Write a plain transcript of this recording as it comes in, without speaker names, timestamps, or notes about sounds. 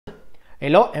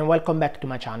Hello and welcome back to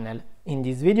my channel. In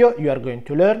this video you are going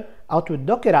to learn how to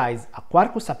Dockerize a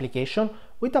Quarkus application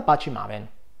with Apache Maven.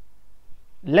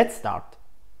 Let's start.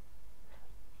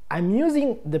 I'm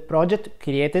using the project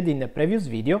created in the previous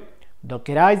video,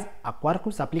 Dockerize a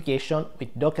Quarkus application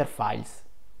with Docker files.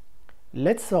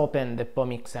 Let's open the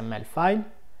pom.xml file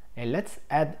and let's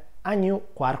add a new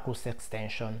Quarkus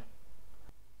extension.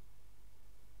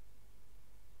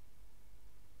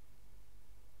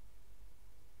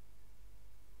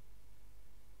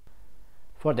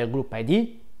 For the group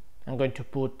ID, I'm going to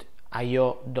put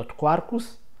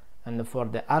io.quarkus, and for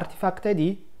the artifact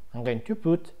ID, I'm going to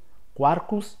put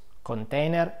Quarkus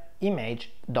container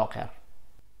image docker.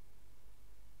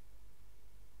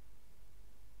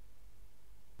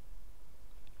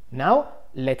 Now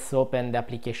let's open the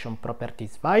application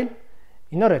properties file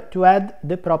in order to add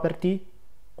the property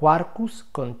Quarkus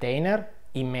container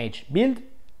image build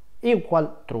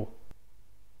equal true.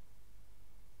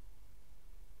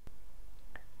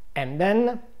 And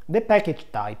then the package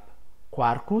type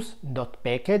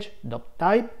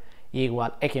quarkus.package.type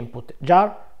equal, I can put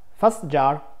jar, fast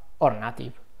jar or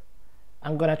native.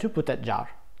 I'm gonna to put a jar.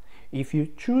 If you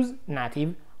choose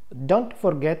native, don't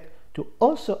forget to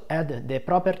also add the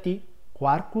property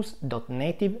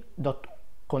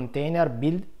quarkus.native.container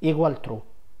build equal true.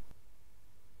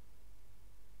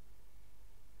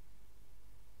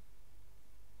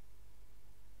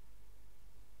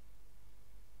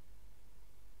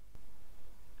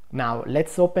 Now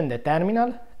let's open the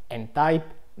terminal and type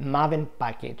maven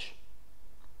package.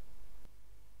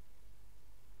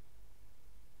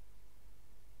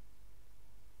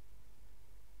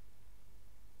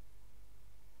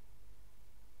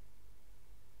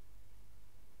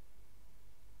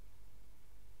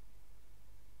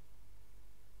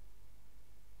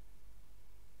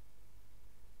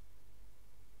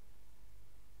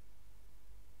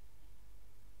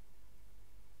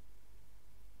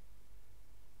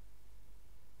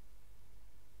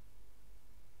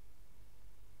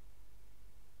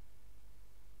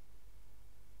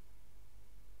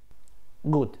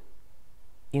 Good.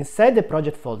 Inside the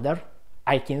project folder,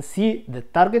 I can see the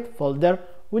target folder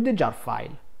with the jar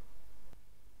file.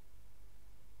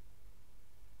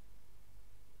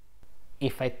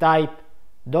 If I type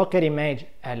docker image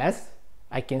ls,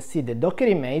 I can see the Docker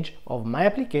image of my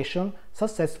application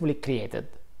successfully created.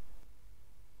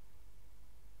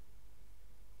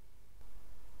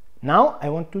 Now I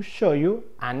want to show you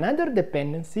another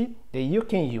dependency that you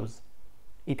can use.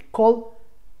 It's called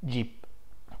Gib.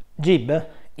 Gib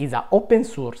is an open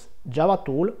source Java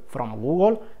tool from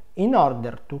Google in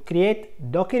order to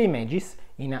create Docker images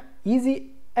in an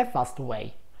easy and fast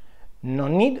way. No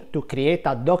need to create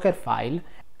a Docker file.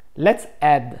 Let's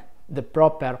add the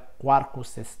proper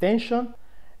Quarkus extension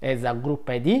as a group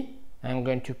ID. I'm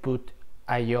going to put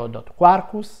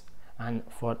io.quarkus, and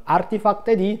for artifact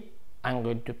ID, I'm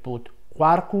going to put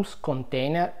Quarkus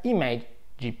container image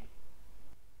Gib.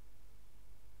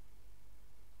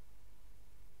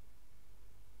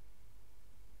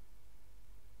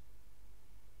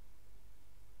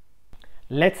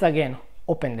 Let's again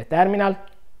open the terminal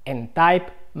and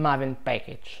type maven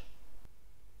package.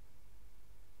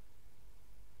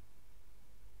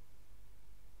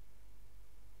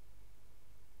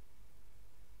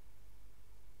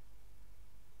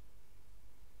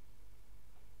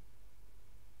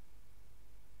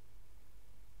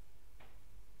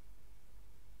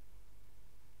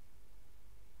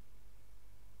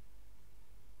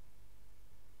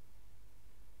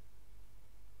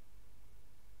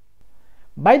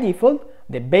 By default,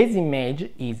 the base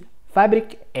image is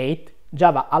Fabric 8,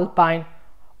 Java Alpine,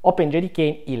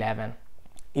 OpenJDK 11.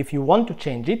 If you want to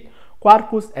change it,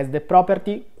 Quarkus has the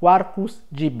property Quarkus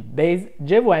Gib base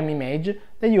JVM image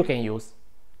that you can use.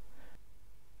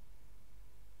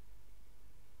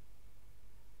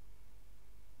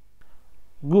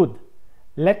 Good.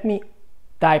 Let me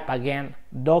type again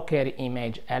docker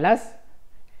image ls,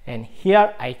 and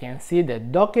here I can see the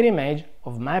Docker image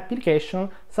of my application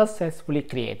successfully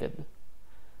created.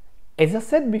 As I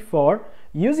said before,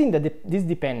 using these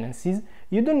dependencies,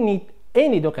 you don't need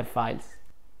any Docker files.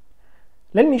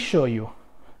 Let me show you.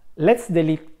 Let's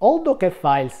delete all Docker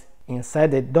files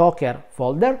inside the Docker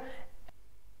folder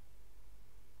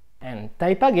and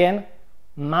type again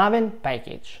maven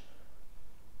package.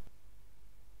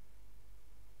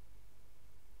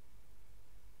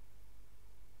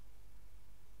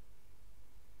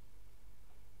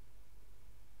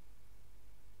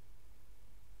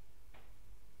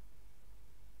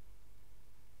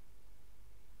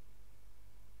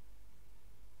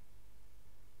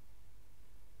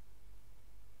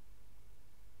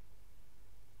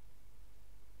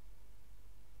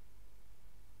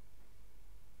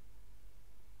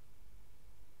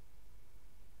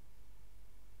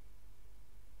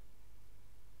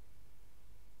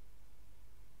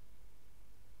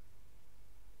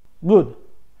 Good.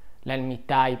 Let me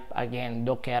type again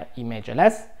Docker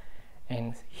image.ls,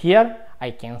 and here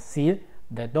I can see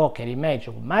the Docker image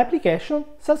of my application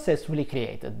successfully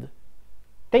created.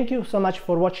 Thank you so much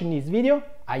for watching this video.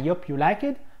 I hope you like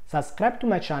it. Subscribe to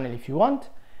my channel if you want.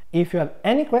 If you have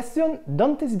any question,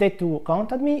 don't hesitate to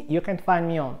contact me. You can find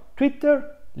me on Twitter,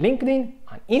 LinkedIn,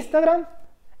 and Instagram.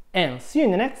 And see you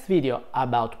in the next video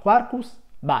about Quarkus.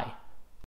 Bye.